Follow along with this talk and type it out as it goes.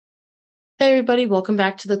Hey everybody, welcome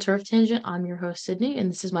back to the Turf Tangent. I'm your host Sydney, and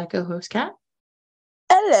this is my co-host Kat.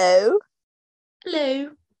 Hello. Hello.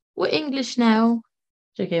 We're English now.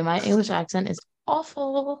 Okay, my English accent is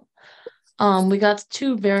awful. We got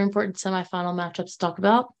two very important semifinal matchups to talk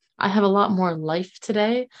about. I have a lot more life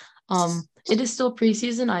today. It is still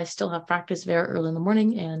preseason. I still have practice very early in the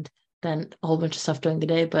morning and then a whole bunch of stuff during the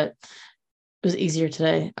day, but it was easier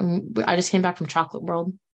today. I just came back from Chocolate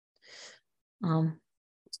World. Um,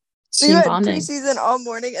 So you Team had bonding. preseason all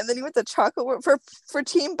morning and then you went to chocolate for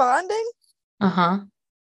team bonding? Uh-huh.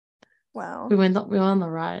 Wow. We went on the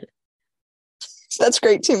ride. That's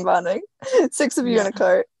great team bonding. Six of you in Yeah. a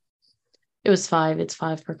cart. It was five. It's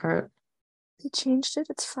five per cart. They changed it.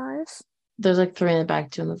 It's five. There's like three in the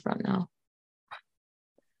back, two in the front now.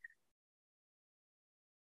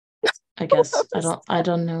 I guess. I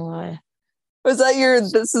don't know why. Was that your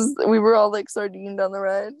we were all like sardined on the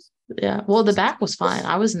ride? Yeah. Well, the back was fine.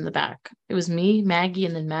 I was in the back. It was me, Maggie,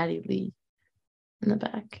 and then Maddie Lee in the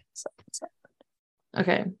back.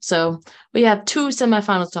 Okay. So we have two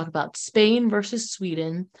semifinals to talk about: Spain versus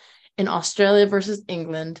Sweden and Australia versus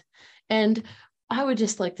England. And I would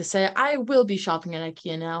just like to say I will be shopping at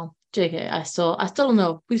IKEA now. JK, I still don't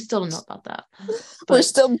know. We still don't know about that. We're But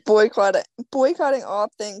still boycotting all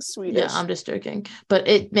things yeah, Swedish. I'm just joking, but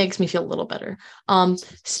it makes me feel a little better.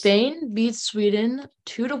 Spain beats Sweden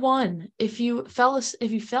 2-1. If you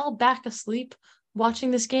fell back asleep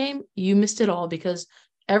watching this game, you missed it all because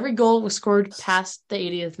every goal was scored past the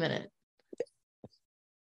 80th minute.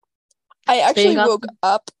 I Spain actually got woke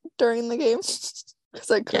up during the game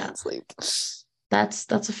because I yeah, couldn't sleep. that's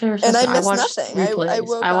a fair And I assessment. I missed watched nothing. I replays.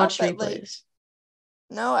 woke I up watched at like replays.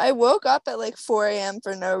 No, I woke up at like 4 a.m.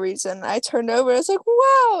 for no reason. I turned over, I was like,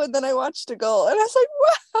 wow. And then I watched a goal and I was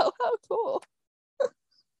like, wow, how cool.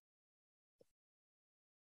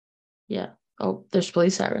 Yeah. Oh, there's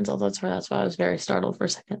police sirens. Oh, that's why I was very startled for a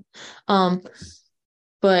second. Um,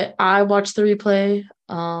 but I watched the replay.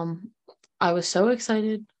 I was so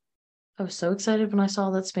excited. I was so excited when I saw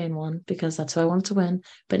that Spain won because that's who I wanted to win.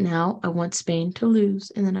 But now I want Spain to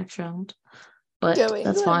lose in the next round. But Go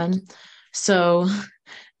that's England. fine. So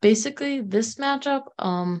basically this matchup,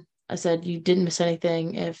 I said you didn't miss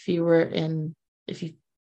anything if you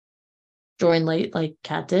joined late like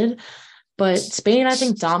Kat did. But Spain, I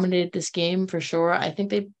think, dominated this game for sure. I think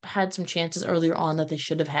they had some chances earlier on that they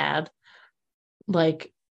should have had.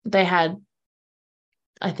 Like they had,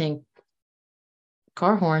 I think,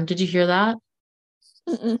 car horn. Did you hear that?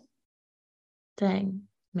 Mm-mm. Dang.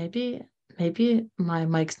 Maybe my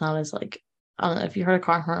mic's not as like I don't know if you heard a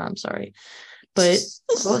car horn, I'm sorry. But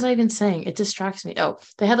what was I even saying? It distracts me. Oh,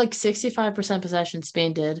 they had like 65% possession,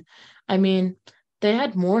 Spain did. I mean, they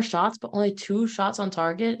had more shots, but only two shots on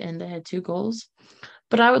target, and they had two goals.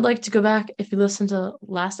 But I would like to go back. If you listen to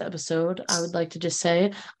last episode, I would like to just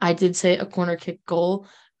say I did say a corner kick goal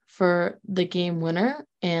for the game winner,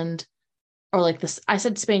 and or like this. I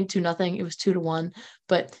said Spain 2-0. It was 2-1,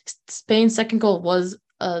 but Spain's second goal was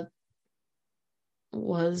a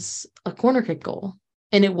corner kick goal,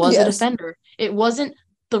 and it was a Yes. defender. It wasn't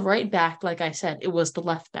the right back, like I said. It was the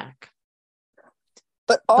left back.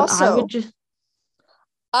 But But I would also, just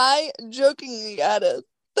I jokingly added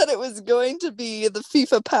that it was going to be the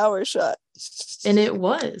FIFA power shot. and it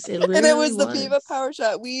was. It And it literally was the was. FIFA power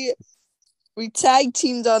shot. We tag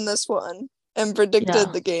teamed on this one and Yeah,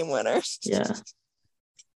 predicted the game winner. yeah.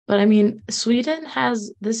 But I mean, Sweden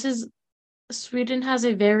has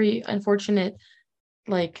a very unfortunate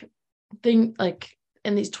like thing like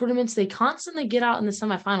in these tournaments they constantly get out in the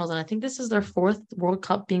semifinals, and I think this is their fourth World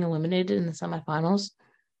Cup being eliminated in the semifinals,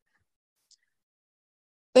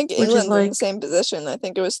 I think which is England's in the like same position. I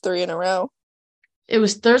think it was three in a row. it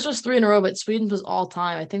was theirs was three in a row, but Sweden's was all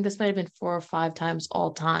time. I think this might have been four or five times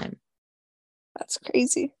all time. That's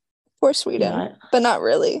crazy. Poor Sweden. Yeah, But not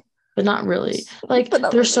really. but not really. Like But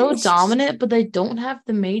not they're really. so dominant, but they don't have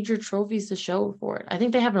the major trophies to show for it. I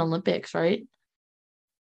think they have an Olympics, right?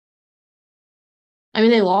 I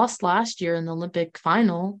mean, they lost last year in the Olympic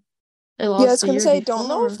final. They Yeah, I lost was the gonna year say I don't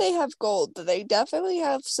know if before. they have gold. They definitely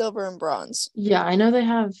have silver and bronze. Yeah, I know they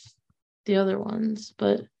have the other ones,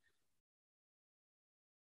 but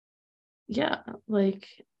yeah, like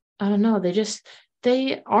I don't know.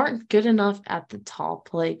 They aren't good enough at the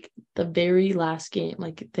top, like the very last game.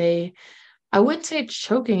 I wouldn't say it's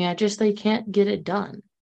choking, I just they can't get it done.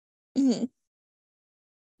 Mhm.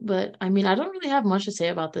 But I mean, I don't really have much to say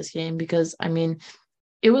about this game because I mean,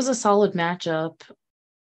 it was a solid matchup.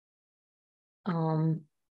 Um,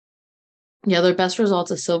 yeah, their best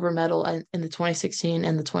results a silver medal in the 2016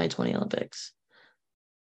 and the 2020 Olympics.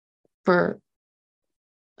 For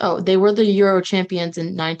they were the Euro champions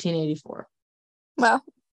in 1984. Wow.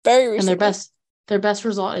 Very And their recently. best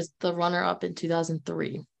result is the runner up in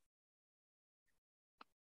 2003.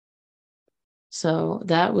 So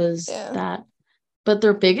that was Yeah. that. But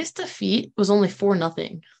their biggest defeat was only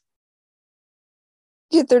 4-0.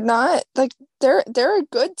 Yeah, they're not like they're a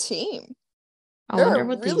good team. I They're wonder a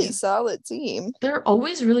what really solid team. they're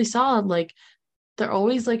always really solid. Like they're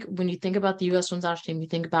always like when you think about the US women's national team, you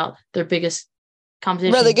think about their biggest Right, like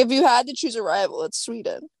competition. if you had to choose a rival, it's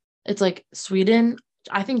Sweden. It's like Sweden.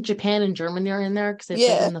 I think Japan and Germany are in there because they played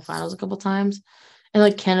them Yeah. in the finals a couple times. And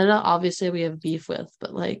like Canada, obviously we have beef with,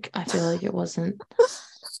 but like I feel like it wasn't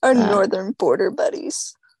Our that. northern border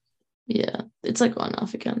buddies. Yeah, it's like on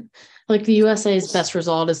off again. Like the USA's best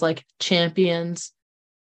result is like champions,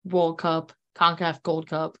 World Cup, CONCACAF Gold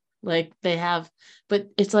Cup. Like they have, but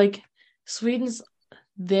it's like Sweden's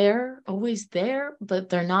there, always there, but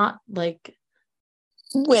they're not like.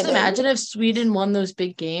 Just Winning. imagine if Sweden won those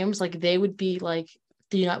big games, like they would be like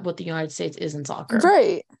what the United States is in soccer.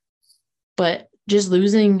 Right. But just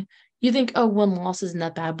losing, you think, oh, one loss isn't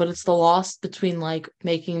that bad, but it's the loss between like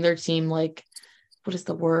making their team like, what is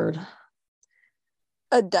the word?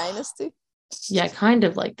 A dynasty. Yeah, kind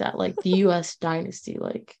of like that, like the US dynasty,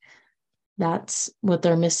 like that's what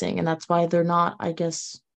they're missing. And that's why they're not, I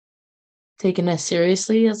guess, taken as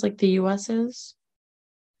seriously as like the US is.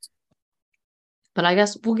 But I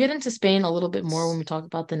guess we'll get into Spain a little bit more when we talk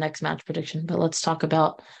about the next match prediction. But let's talk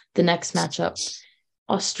about the next matchup.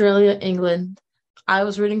 Australia, England. I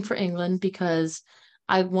was rooting for England because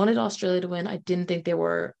I wanted Australia to win. I didn't think they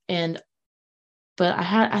were. But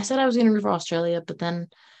I said I was gonna root for Australia, but then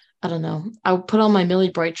I don't know. I put on my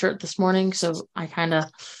Millie Bright shirt this morning, so I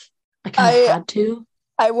kinda I had to.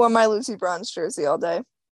 I wore my Lucy Bronze jersey all day.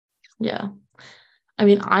 Yeah. I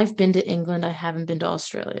mean, I've been to England, I haven't been to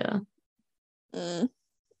Australia. Mm.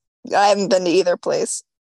 I haven't been to either place.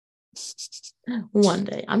 One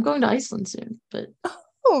day. I'm going to Iceland soon, but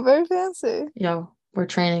Oh, very fancy. we're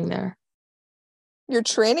training there. You're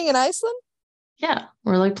training in Iceland? Yeah,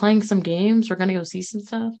 we're like playing some games. We're gonna go see some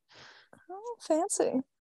stuff. Oh, fancy.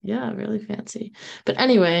 Yeah, really fancy. But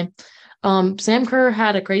anyway, Sam Kerr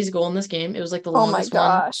had a crazy goal in this game. It was like the Oh my longest one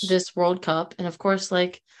gosh. this World Cup, and of course,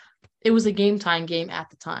 like it was a game time game at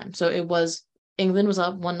the time. So it was England was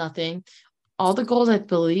up 1-0. All the goals I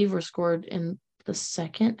believe were scored in the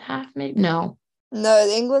second half, maybe no. No,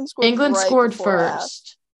 England scored England right scored before half.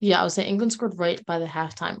 first. Yeah, I would say England scored right by the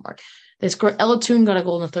halftime mark. They scored Ella Toone got a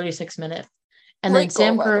goal in the 36th minute. And then Great goal,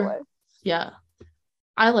 Sam by the Kerr, way. yeah,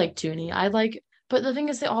 I like Tooney. But the thing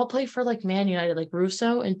is, they all play for like Man United. Like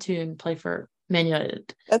Russo and Toone play for Man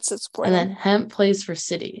United, That's and disappointing. then Hemp plays for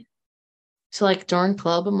City. So like during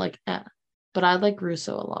club, I'm like, eh. But I like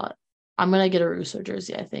Russo a lot. I'm gonna get a Russo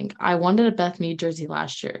jersey. I think I wanted a Beth Mead jersey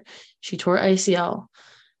last year. She tore ACL,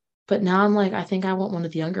 but now I'm like, I think I want one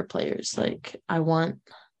of the younger players. Like I want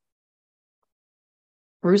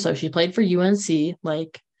Russo. She played for UNC.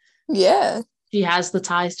 Like Yeah. she has the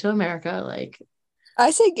ties to America. Like,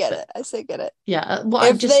 I say get but it. I say get it. yeah. Well,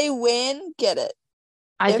 If they win, get it.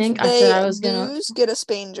 I If think I said they I was gonna. lose, get a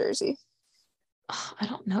Spain jersey. I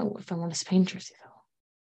don't know if I want a Spain jersey though.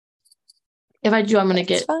 If I do, I'm gonna It's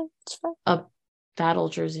get fine. It's fine. a battle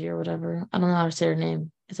jersey or whatever. I don't know how to say her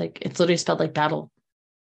name. It's literally spelled like battle.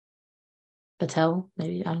 Battelle,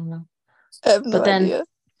 maybe. I don't know. I have no But then, idea.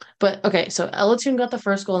 but okay, so Ella Toone got the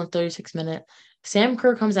first goal in the 36th minute. Sam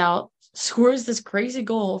Kerr comes out, scores this crazy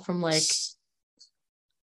goal from like so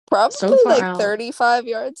Probably far like out. 35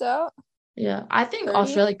 yards out. Yeah, I think 30.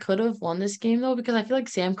 Australia could have won this game though, because I feel like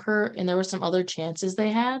Sam Kerr and there were some other chances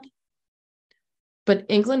they had. But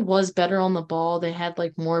England was better on the ball. They had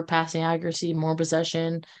like more passing accuracy, more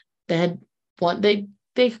possession. They had one. We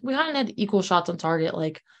kind of had equal shots on target.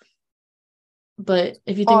 Like, but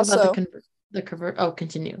if you think about Also, the convert. Oh,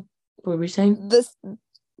 continue. What were we saying? this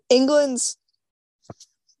England's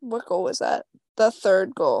what goal was that? The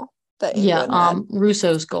third goal that Yeah. England had.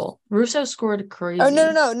 Russo's goal. Russo scored Oh no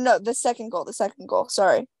no crazy. no no! The second goal. The second goal.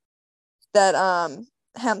 Sorry, that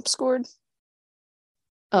Hemp scored.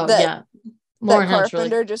 Oh That yeah, that Lauren Hemp's really.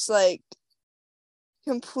 Carpenter just like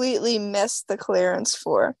completely missed the clearance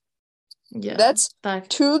for. Yeah. That's That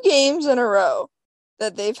 2 games in a row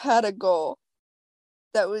that they've had a goal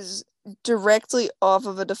that was directly off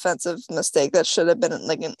of a defensive mistake that should have been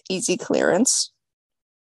like an easy clearance.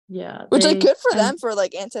 yeah Which like they good for and them for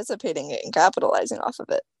like anticipating it and capitalizing off of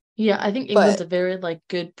it. yeah I think England's But a very like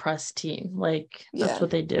good press team. Like that's yeah, what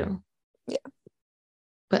they do. yeah.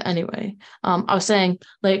 But anyway, I was saying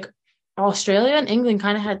like Australia and England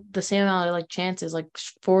kind of had the same amount of like chances, like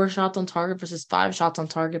 4 shots on target versus 5 shots on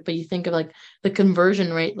target. But you think of like the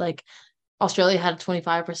conversion rate, like Australia had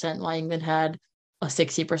 25%, while England had a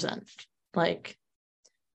 60%. Like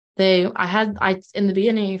I in the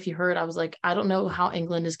beginning, if you heard, I was like, I don't know how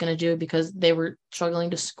England is going to do it because they were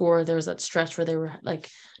struggling to score. There was that stretch where they were like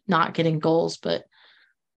not getting goals, but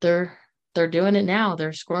they're doing it now.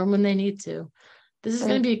 They're scoring when they need to. This is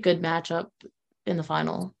going to be a good matchup in the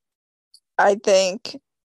final. I think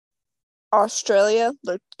Australia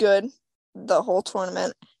looked good the whole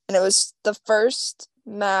tournament, and it was the first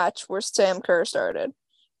match where Sam Kerr started,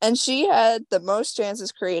 and she had the most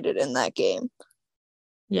chances created in that game.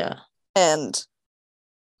 Yeah. And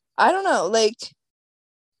I don't know, like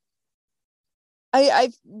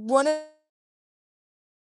I wanted.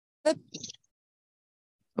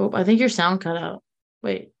 Oh, I think your sound cut out.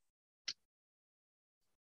 Wait.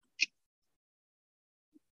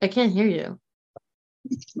 I can't hear you.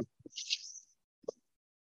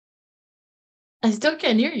 I still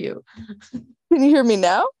can't hear you. Can you hear me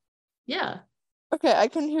now? Yeah. Okay, I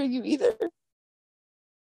couldn't hear you either.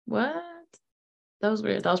 What? That was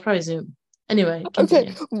weird. That was probably Zoom. Anyway,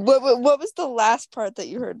 continue. Okay. What was the last part that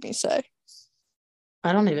you heard me say?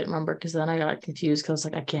 I don't even remember because then I got confused because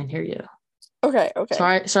like I can't hear you. Okay.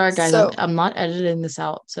 Sorry, guys. I'm not editing this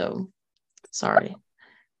out, so sorry.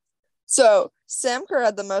 So Sam Kerr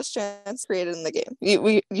had the most chance created in the game.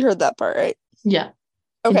 You heard that part, right? Yeah.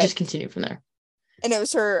 Okay. And just continue from there. And it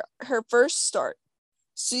was her first start.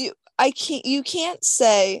 So you can't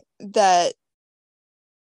say that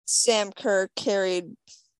Sam Kerr carried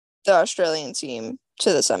the Australian team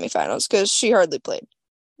to the semifinals because she hardly played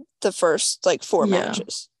the first like 4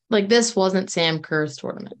 matches. Like this wasn't Sam Kerr's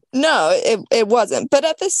tournament. No, it wasn't. But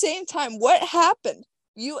at the same time, what happened?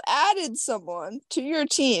 You added someone to your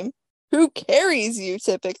team who carries you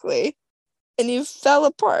typically, and you fell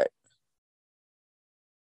apart.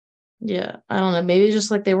 Yeah, I don't know. Maybe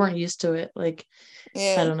just like they weren't used to it. Like,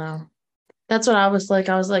 I don't know. That's what I was like.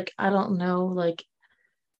 I was like, I don't know. Like,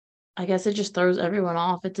 I guess it just throws everyone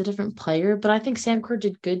off. It's a different player, but I think Sam Kerr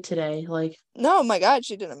did good today. Like, no, my God,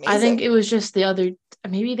 she did amazing. I think it was just the other.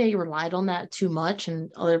 Maybe they relied on that too much,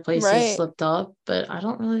 and other places slipped up. But I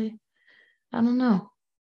don't know.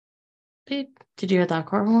 Beep. Did you hear that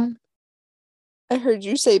car horn? I heard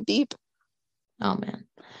you say beep. Oh man.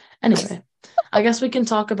 Anyway, I guess we can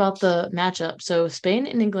talk about the matchup. So Spain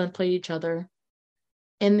and England played each other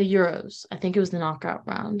in the Euros. I think it was the knockout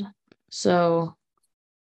round. So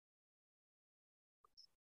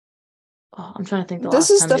I'm trying to think. This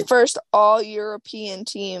is the first all-European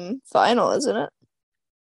team final, isn't it?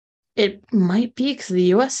 It might be because the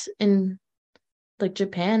U.S. and like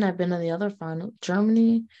Japan have been in the other final.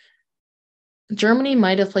 Germany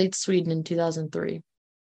might have played Sweden in 2003.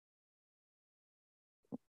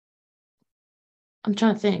 I'm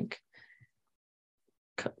trying to think.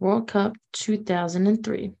 World Cup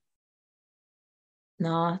 2003.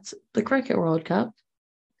 No, it's the Cricket World Cup.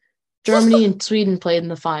 Germany and Sweden played in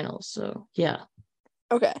the finals. So, yeah.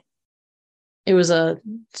 Okay. It was I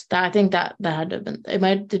think that had to have been, it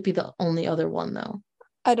might be the only other one, though.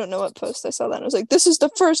 I don't know what post I saw that. I was like, this is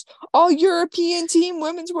the first all-European team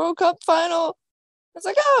women's World Cup final. I was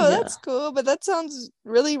like, oh, that's cool, but that sounds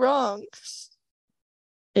really wrong.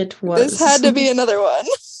 It was. This had to be another one.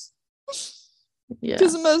 Yeah.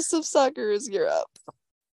 Because most of soccer is Europe.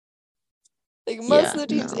 Like, most of the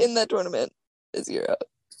teams in that tournament is Europe.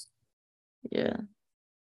 Yeah.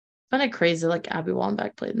 Kind of crazy, like Abby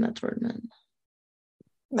Wambach played in that tournament.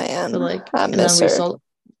 Man, but like, I miss her.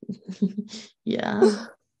 Yeah.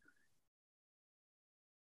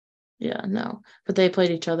 Yeah, no. But they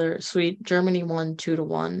played each other. Germany won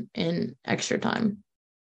 2-1 in extra time.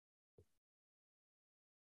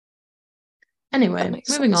 Anyway,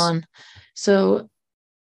 moving on. So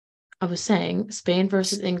I was saying Spain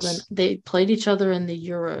versus England, they played each other in the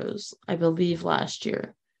Euros, I believe, last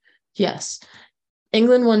year. Yes.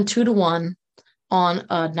 England won 2-1 on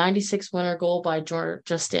a 96 winner goal by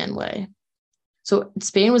Georgia Stanway. So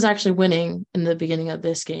Spain was actually winning in the beginning of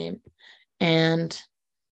this game. And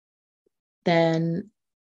then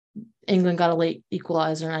England got a late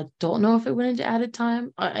equalizer, and I don't know if it went into added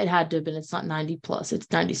time. It had to have been. It's not 90 plus, it's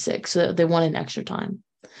 96. So they won in extra time.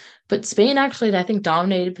 But Spain actually, I think,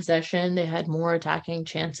 dominated possession. They had more attacking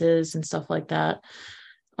chances and stuff like that.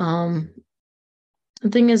 The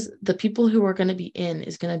thing is, the people who are going to be in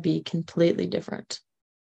is going to be completely different.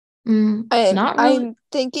 I'm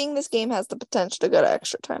thinking this game has the potential to go to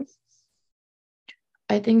extra time.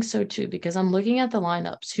 I think so too, because I'm looking at the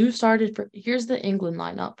lineups. Who started here's the England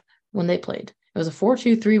lineup when they played. It was a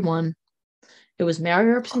 4-2-3-1. It was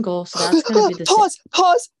Mary Earps in goal, so that's going to be the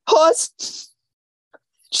Pause.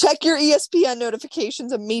 Check your ESPN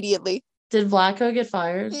notifications immediately. Did Vlatko get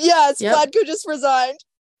fired? Yes, yep. Vlatko just resigned.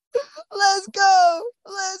 Let's go.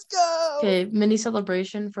 Let's go. Okay, mini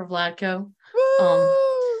celebration for Vladko. Um,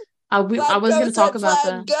 Woo! I was Vladko gonna talk said about Vlad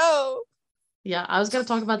that. go. Yeah, I was gonna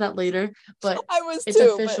talk about that later, but I was it's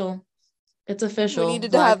too, but official. It's we official.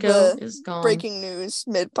 needed to have Vladko the is gone. breaking news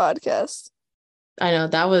mid podcast. I know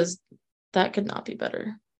that could not be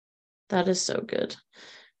better. That is so good.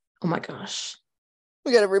 Oh my gosh.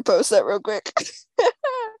 We gotta repost that real quick.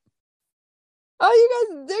 Oh,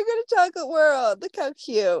 you guys, they're gonna chocolate world. Look how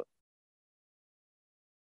cute.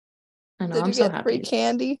 I know, Did I'm you so get free happy.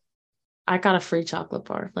 candy? I got a free chocolate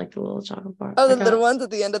bar, like the little chocolate bar. Oh, I the little got ones at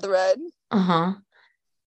the end of the ride. uh-huh.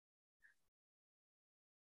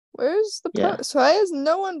 Where's the Yeah. post? Why has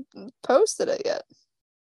no one posted it yet?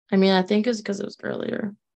 I mean, I think it's because it was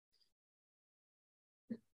earlier.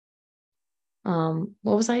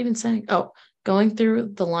 What was I even saying? Oh, going through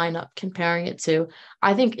the lineup, comparing it to,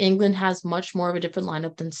 I think England has much more of a different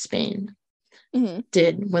lineup than Spain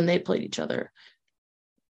did when they played each other.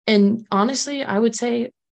 And honestly, I would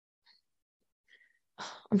say,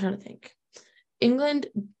 I'm trying to think. England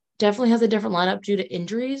definitely has a different lineup due to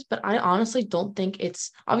injuries, but I honestly don't think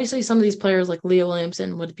it's obviously some of these players like Leo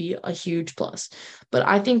Williamson would be a huge plus, but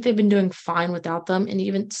I think they've been doing fine without them. And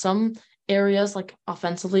even some areas like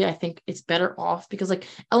offensively, I think it's better off because like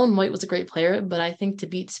Ellen White was a great player, but I think to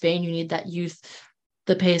beat Spain, you need that youth,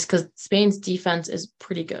 the pace, because Spain's defense is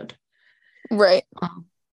pretty good. Right.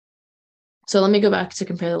 So let me go back to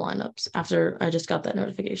compare the lineups after I just got that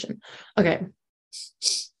notification. Okay.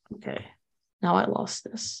 Now I lost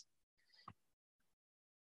this.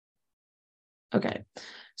 Okay.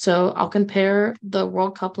 So I'll compare the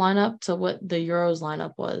World Cup lineup to what the Euros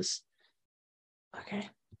lineup was. Okay.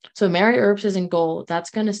 So Mary Earps is in goal. That's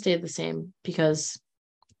going to stay the same because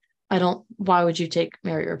why would you take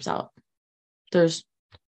Mary Earps out? There's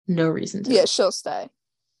no reason to. Yeah, she'll stay.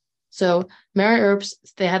 So Mary Earps,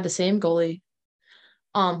 they had the same goalie.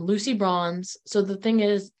 Lucy Bronze. So the thing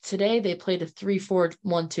is, today they played a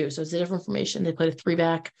 3-4-1-2. So it's a different formation. They played a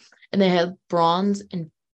 3-back, and they had Bronze and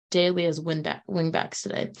Daly as wing backs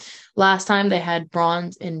today. Last time they had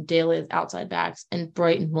Bronze and Daly as outside backs and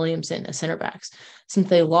Brighton Williamson as center backs. Since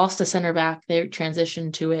they lost a center back, they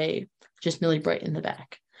transitioned to just Millie Bright in the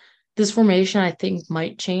back. This formation, I think,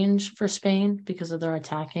 might change for Spain because of their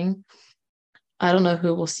attacking. I don't know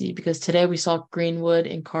who we'll see because today we saw Greenwood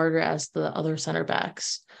and Carter as the other center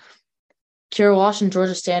backs. Kira Walsh and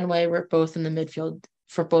Georgia Stanway were both in the midfield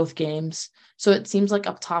for both games. So it seems like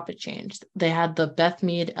up top it changed. They had the Beth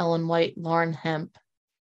Mead, Ellen White, Lauren Hemp,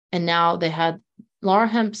 and now they had Lauren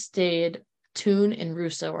Hemp stayed, Toon and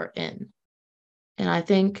Russo are in. And I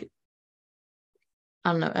think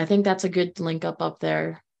that's a good link up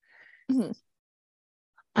there. Mm-hmm.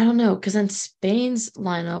 I don't know, because then Spain's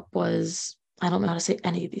lineup was, I don't know how to say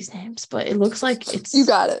any of these names, but it looks like it's. You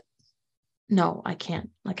got it. No, I can't.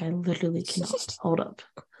 Like, I literally cannot. Hold up.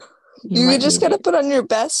 You just gotta put on your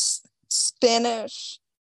best Spanish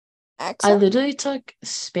accent. I literally took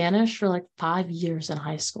Spanish for like 5 years in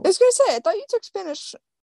high school. I was gonna say, I thought you took Spanish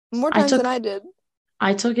more times than I did.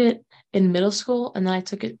 I took it in middle school, and then I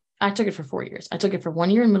took it for 4 years. I took it for 1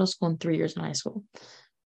 year in middle school and 3 years in high school.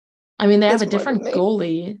 I mean, they have a different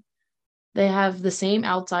goalie. They have the same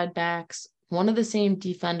outside backs, one of the same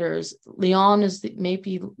defenders. Leon was the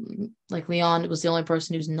only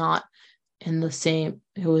person who's not in the same,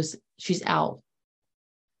 she's out.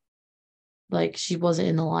 Like, she wasn't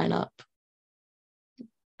in the lineup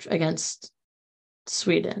against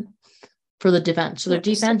Sweden for the defense. So their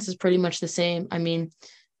defense is pretty much the same. I mean,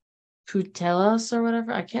 Putelas or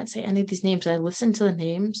whatever. I can't say any of these names. I listen to the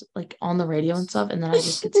names like on the radio and stuff, and then I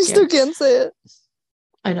just get scared. You still can't say it.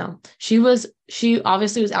 I know. She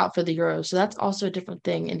obviously was out for the Euros, so that's also a different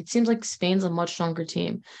thing. And it seems like Spain's a much stronger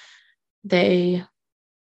team. They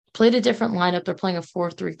played a different lineup. They're playing a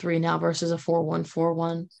 4-3-3 now versus a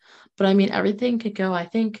 4-1-4-1. But I mean, everything could go. I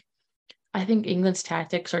think England's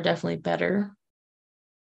tactics are definitely better.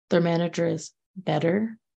 Their manager is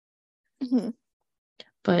better. Mm-hmm.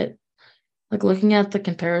 But like looking at the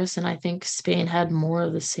comparison, I think Spain had more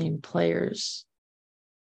of the same players.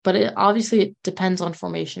 But it depends on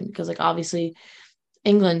formation because like obviously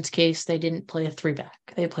England's case, they didn't play a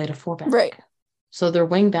 3-back. They played a 4-back. Right. So their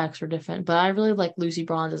wing backs were different. But I really like Lucy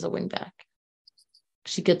Bronze as a wing back.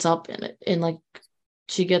 She gets up in it and like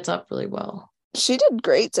she gets up really well. She did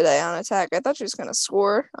great today on attack. I thought she was gonna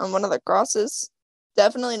score on one of the crosses.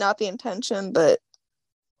 Definitely not the intention, but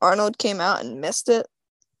Arnold came out and missed it.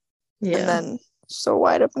 Yeah. And then so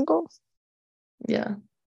wide open goal. Yeah.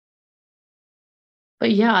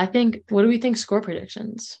 But yeah, what do we think score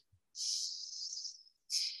predictions?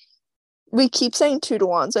 We keep saying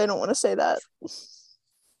 2-1, so I don't want to say that.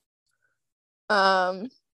 Um,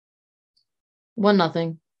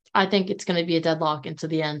 1-0. I think it's going to be a deadlock into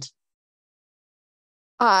the end.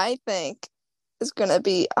 I think it's gonna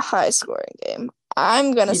be a high scoring game.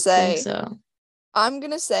 I'm gonna You think say so?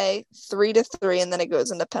 3-3, and then it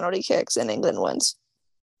goes into penalty kicks, and England wins.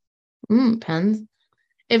 Depends.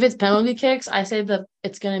 If it's penalty kicks, I say that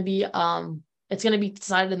it's gonna be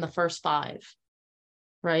decided in the first 5,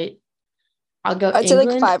 right? I'll go I'd say like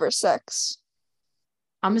England. 5 or 6.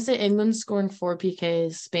 I'm gonna say England scoring 4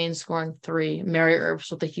 PKs, Spain scoring 3, Mary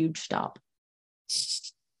Earps with a huge stop.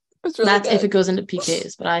 It's really That's if good. it goes into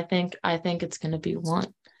PKs, but I think it's gonna be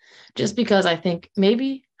 1. Just because I think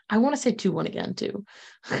maybe I want to say 2-1 again too.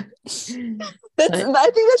 I But think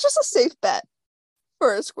that's just a safe bet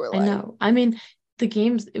for a I scoreline. know. I mean, the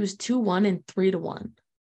games it was 2-1 and 3-1.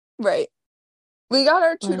 Right. We got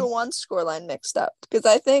our Like 2-1 scoreline mixed up because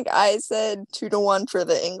I think I said 2-1 for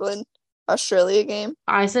the England Australia game.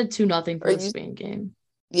 I said 2-0 for Or the Spain game.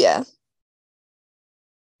 yeah.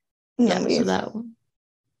 And Yeah, then so that one.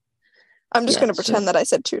 I'm just Yeah, gonna so pretend that I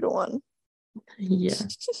said 2-1. yeah.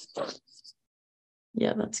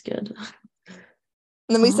 Yeah, that's good. And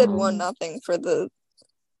then we said 1-0 1-0 for the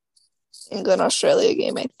England Australia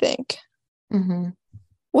game, I think. Mm-hmm.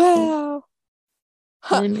 Wow.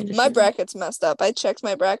 Huh, my Shit. bracket's messed up. I checked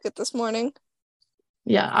my bracket this morning.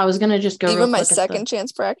 Yeah, I was gonna just go real Even my quick at second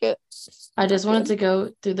chance bracket. I just wanted to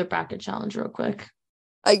go through the bracket challenge real quick.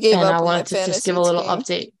 I gave And up I on my wanted to just give fantasy a little team.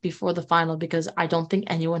 update before the final because I don't think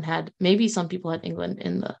anyone had, maybe some people had England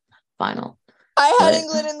in the final. I had But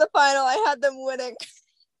England in the final. I had them winning.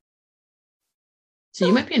 so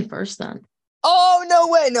you might be in first then. Oh, no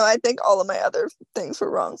way. No, I think all of my other things were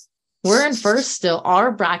wrong. We're in first still.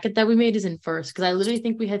 Our bracket that we made is in first because I literally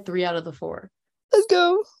think we had 3 out of the 4. Let's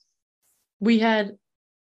go. We had,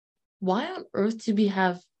 why on earth did we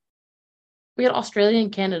had Australia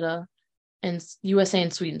and Canada and USA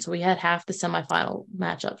and Sweden. So we had half the semifinal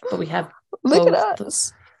matchups, but we have Look at both.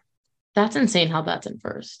 us. That's insane how that's in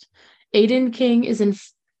first. Aiden King is in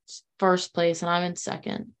first place and I'm in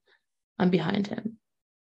second. I'm behind him.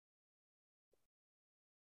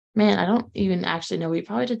 Man, I don't even actually know. We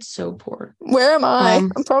probably did so poor. Where am I?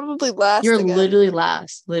 I'm probably last. You're again. literally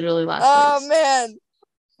last. Literally last Oh, place. man.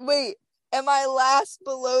 Wait, am I last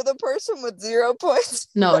below the person with 0 points?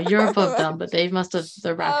 No, you're above them, but their bracket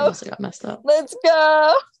must have got messed up. Let's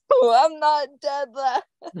go. I'm not dead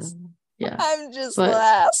last. Yeah. I'm just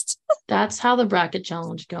last. That's how the bracket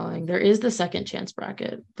challenge going. There is the second chance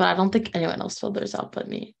bracket, but I don't think anyone else filled theirs out but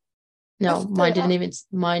me. No, mine didn't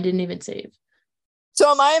even save. So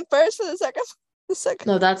am I in first for the second?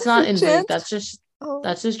 No, that's not in chance? That's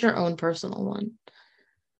just your own personal one.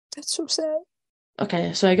 That's so sad.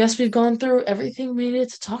 Okay, so I guess we've gone through everything we needed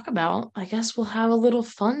to talk about. I guess we'll have a little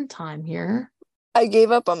fun time here. I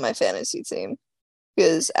gave up on my fantasy team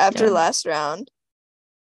because after last round,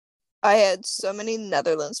 I had so many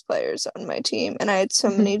Netherlands players on my team and I had so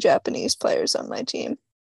many Japanese players on my team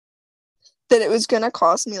that it was going to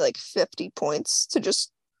cost me like 50 points to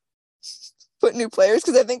just put new players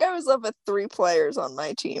because I think I was left with 3 players on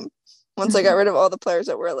my team once I got rid of all the players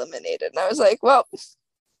that were eliminated. And I was like, well,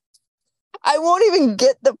 I won't even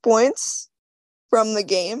get the points from the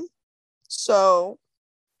game. So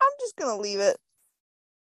I'm just going to leave it.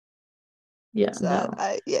 Yeah,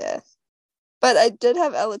 But I did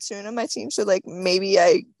have Elatoon on my team, so like maybe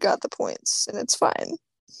I got the points and it's fine.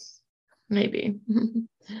 Maybe.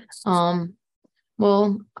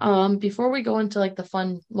 Well, before we go into like the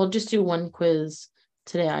fun, we'll just do one quiz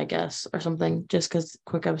today, I guess, or something, just because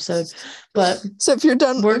quick episode. But so if you're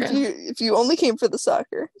done, if you only came for the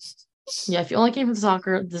soccer. Yeah, if you only came for the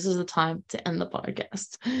soccer, this is the time to end the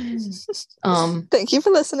podcast. Thank you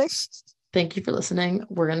for listening. Thank you for listening.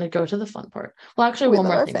 We're gonna go to the fun part. Well, actually, one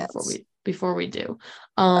more thing before we do.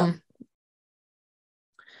 What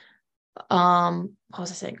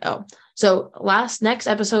was I saying? Oh, so next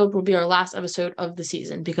episode will be our last episode of the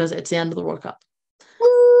season because it's the end of the World Cup.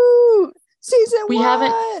 Woo! Season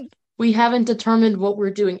 1! We haven't determined what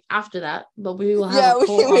we're doing after that, but we will have a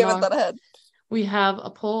poll. We haven't thought ahead. We have a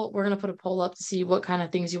poll. We're going to put a poll up to see what kind of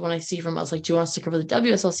things you want to see from us. Like, do you want us to cover the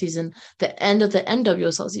WSL season, the end of the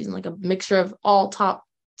NWSL season, like a mixture of all top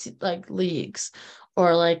like leagues,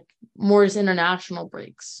 or like more international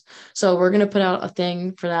breaks? So we're going to put out a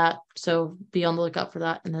thing for that. So be on the lookout for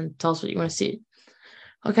that and then tell us what you want to see.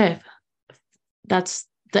 Okay. That's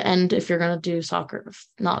the end if you're going to do soccer,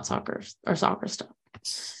 not soccer or soccer stuff.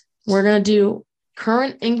 We're going to do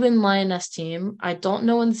current England Lioness team. I don't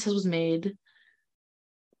know when this was made.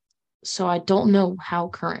 So I don't know how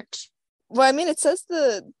current. Well, I mean, it says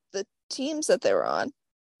the teams that they were on.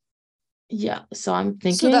 Yeah, so I'm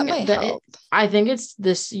So that thinking might that help. I think it's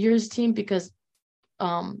this year's team because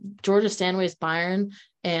Georgia Stanway is Bayern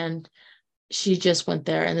and she just went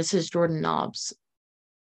there, and this is Jordan Knobs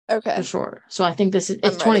for Okay, sure. So I think this is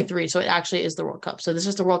it's I'm ready. 23, so it actually is the World Cup. So this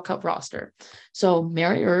is the World Cup roster. So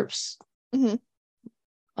Mary Earps, Hmm.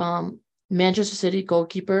 um, Manchester City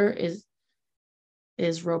goalkeeper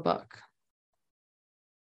is Roebuck.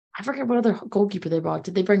 I forget what other goalkeeper they brought.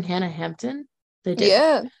 Did they bring Hannah Hampton? They did.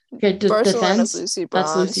 Yeah, Okay, Barcelona's defense. Lucy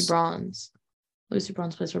That's Lucy Bronze. Bronze. Lucy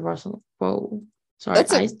Bronze plays for Barcelona. Whoa, sorry.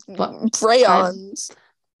 That's a I crayons.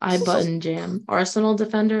 I button jam. Arsenal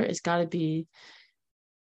defender is got to be.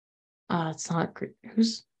 It's not great.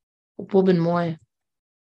 Who's Wubben Moy?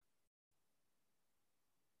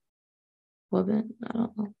 Wubben. I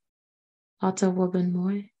don't know. Otto Wubben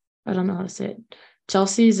Moy. I don't know how to say it.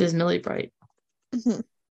 Chelsea's is Millie Bright. Mhm.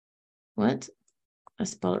 What? I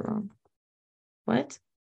spelled it wrong. What?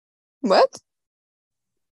 What?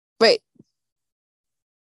 Wait,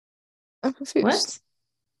 I'm confused. What?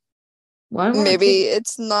 Why won't it Maybe take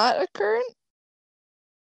it's not a current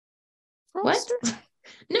what? roster?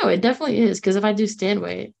 No, it definitely is because if I do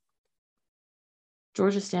Stanway,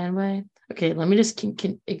 Georgia Stanway. Okay, let me just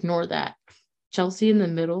can ignore that. Chelsea in the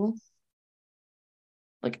middle.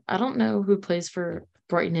 Like I don't know who plays for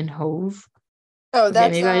Brighton and Hove. Oh, Okay,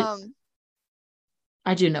 that's maybe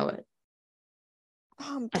I do know it.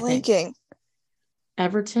 oh, I'm I think blanking.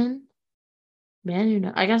 Everton, Man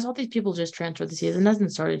United. I guess all these people just transferred. The season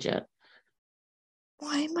hasn't started yet.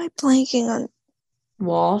 Why am I blanking on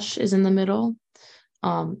Walsh is in the middle.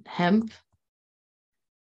 Hemp.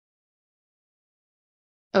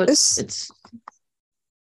 Oh, it's this? it's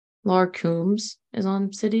Laura Coombs is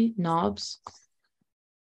on City. Knobs.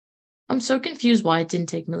 I'm so confused why it didn't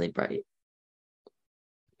take Millie Bright.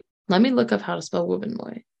 Let me look up how to spell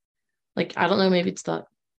Wubbenmoy. Like I don't know, maybe it's the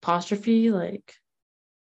apostrophe. Like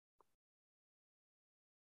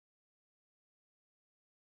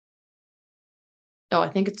I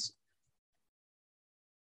think it's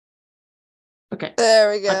okay.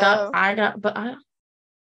 There we go. But I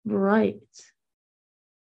right.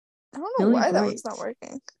 I don't know Millie why that Bright. one's not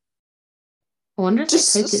working. I wonder if I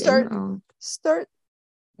Just typed it in start, wrong. start,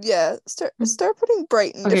 yeah, start putting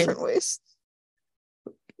bright in Okay, different ways.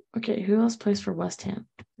 okay. Who else plays for West Ham?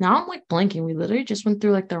 Now I'm like blanking. We literally just went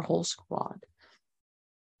through like their whole squad.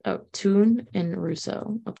 Oh, Toon and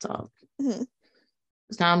Russo up top. Mhm.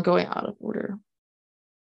 So now I'm going out of order.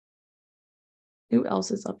 Who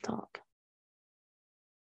else is up top?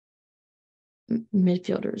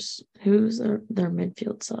 Midfielders. Who's their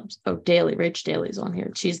midfield subs? Oh, Daly. Rach Daly's on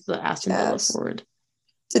here. She's the Aston Villa Yes. forward.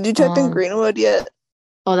 Did you type in Um. Greenwood yet?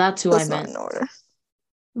 Oh, that's who I That's not meant. in order.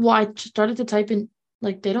 Well, I started to type in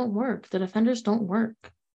like they don't work. The defenders don't work.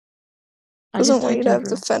 I Doesn't just want you typed to in have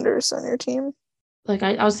Green. defenders on your team. Like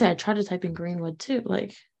I would say I tried to type in Greenwood too.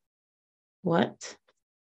 Like what?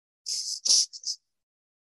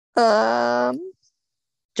 Um.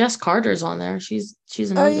 Jess Carter's on there. She's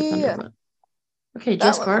Oh another yeah, defender, yeah. but okay, That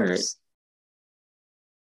Jess one Carter. works.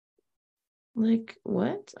 Like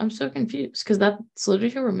what? I'm so confused because that's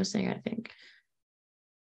literally who we're missing, I think.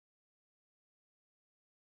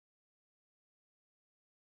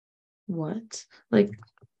 What? Like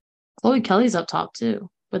Chloe Kelly's up top too.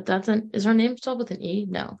 But is her name spelled with an E?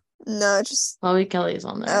 No. No, just Chloe Kelly is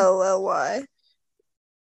on there. LLY. Yeah.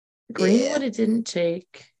 Greenwood it didn't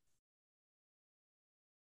take.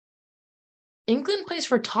 England plays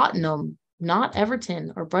for Tottenham, not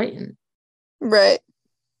Everton or Brighton. Right.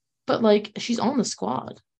 But like she's on the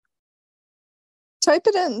squad. Type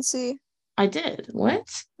it in and see. I did. What?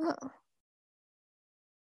 Oh.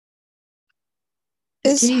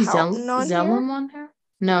 Is Is Katie Houghton on here? Zellum on here?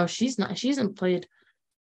 No, she's not. She hasn't played.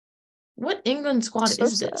 What England squad So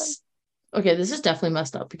is sad. this? Okay, this is definitely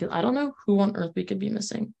messed up because I don't know who on earth we could be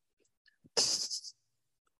missing.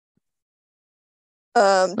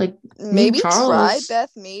 Like Mead Maybe try Charles.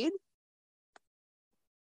 Beth Mead.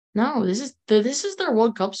 No, this is their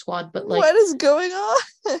World Cup squad, but like What is going on?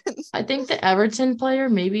 I think the Everton player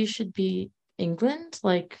maybe should be England,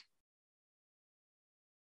 like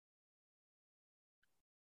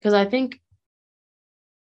because I think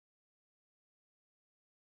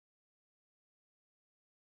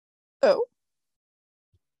Oh,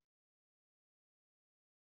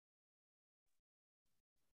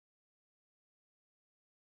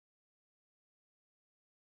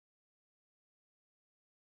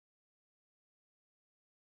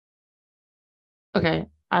 okay,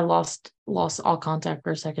 I lost all contact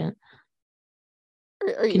for a second.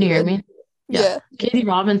 are Can you you hear good? me? Yeah. Yeah. Katie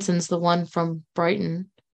Robinson's the one from Brighton.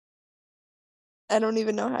 I don't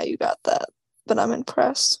even know how you got that, but I'm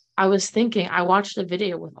impressed. I was thinking, I watched a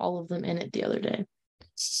video with all of them in it the other day.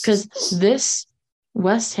 Because this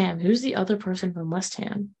West Ham, who's the other person from West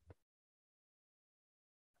Ham?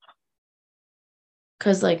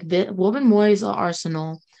 Because like the Woburn Moyes are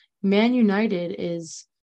Arsenal, Man United is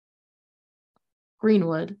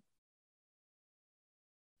Greenwood.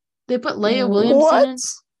 They put Leia Williamson What? in.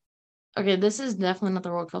 Okay, this is definitely not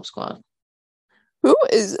the World Cup squad. Who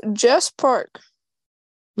is Jess Park?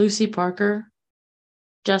 Lucy Parker,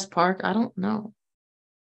 Jess Park. I don't know.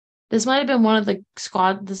 This might have been one of the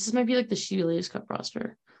squad. This might be like the She Leaves Cup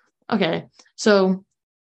roster. Okay, so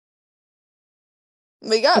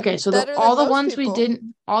We got okay, so better all than the most ones people.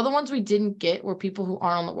 all the ones we didn't get were people who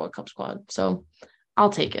aren't on the World Cup squad. So I'll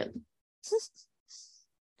take it.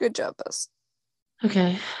 Good job, Bess.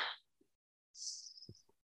 Okay.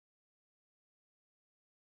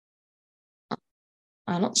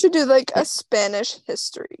 I don't. Should do like a Spanish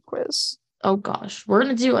history quiz. Oh gosh, we're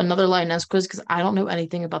gonna do another Lioness quiz because I don't know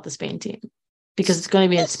anything about the Spain team because it's gonna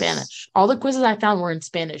be in Spanish. All the quizzes I found were in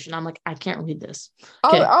Spanish, and I'm like, I can't read this.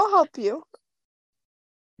 Okay, I'll help you.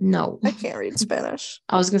 no, I can't read Spanish.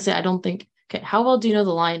 I was gonna say I don't think. Okay, how well do you know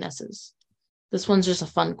the Lionesses? This one's just a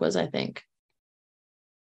fun quiz, I think.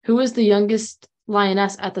 Who is the youngest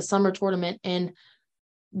Lioness at the summer tournament in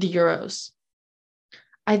the Euros?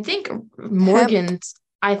 I think Morgan's.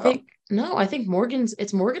 I think no. I think Morgan's.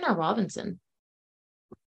 It's Morgan or Robinson.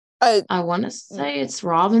 I want to say it's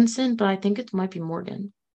Robinson, but I think it might be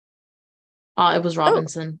Morgan. It was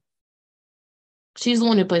Robinson. She's the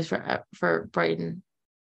one who plays for Brighton.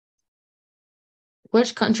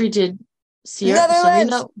 Which country did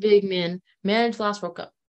Serena Wigman manage last World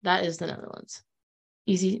Cup? That is the Netherlands.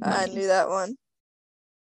 Easy money. I knew that one.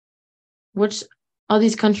 Which of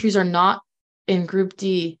these countries are not in Group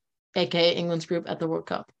D, aka England's group at the World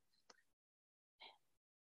Cup?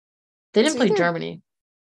 They didn't play Germany.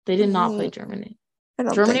 They did not play Germany.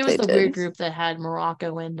 Germany was the weird group that had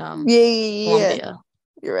Morocco and Colombia.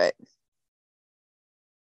 You're right.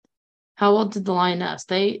 How well did the Lioness?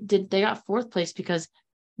 They got fourth place because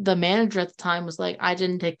the manager at the time was like, I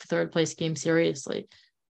didn't take the third place game seriously.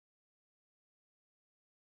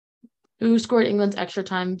 Who scored England's extra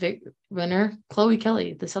time winner? Chloe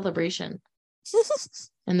Kelly, the celebration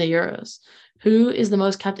in the Euros. Who is the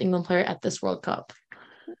most kept England player at this World Cup?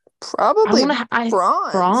 Probably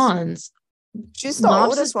Bronze. She's the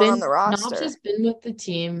oldest one on the roster. Knobs has been with the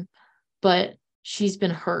team, but she's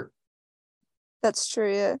been hurt. That's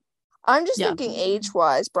true, yeah. I'm just thinking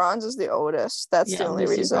age-wise. Bronze is the oldest. That's the only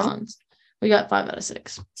reason. Bronze. We got 5 out of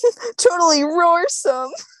 6. Totally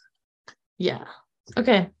roarsome. Yeah.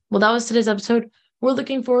 Okay. Well, that was today's episode. We're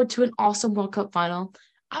looking forward to an awesome World Cup final.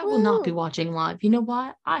 I will not be watching live. You know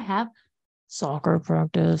why? I have soccer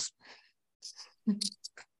practice.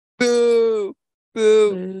 Boo.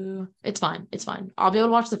 Boo. It's fine. It's fine. I'll be able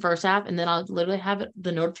to watch the first half, and then I'll literally have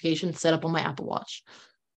the notification set up on my Apple Watch.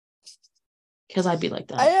 Because I'd be like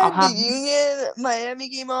that. I had the Union Miami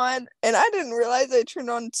game on, and I didn't realize I turned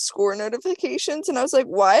on score notifications, and I was like,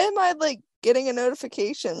 why am I like getting a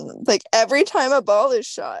notification like every time a ball is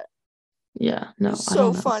shot? Yeah, no.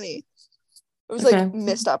 So funny. It was like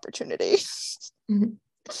missed opportunity.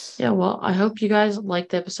 Yeah, well, I hope you guys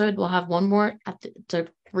liked the episode. We'll have one more to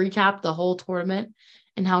recap the whole tournament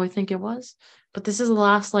and how we think it was. But this is the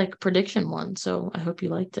last prediction one, so I hope you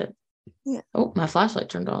liked it. Yeah. Oh, my flashlight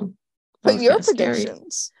turned on. But your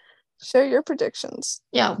predictions. Share your predictions.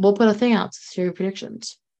 Yeah, we'll put a thing out to share your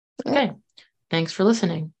predictions. Yeah. Okay. Thanks for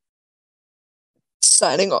listening.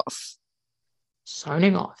 Signing off.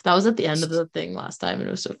 That was at the end of the thing last time, and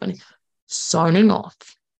it was so funny. Signing off.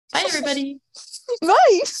 Bye, everybody.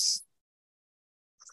 Bye.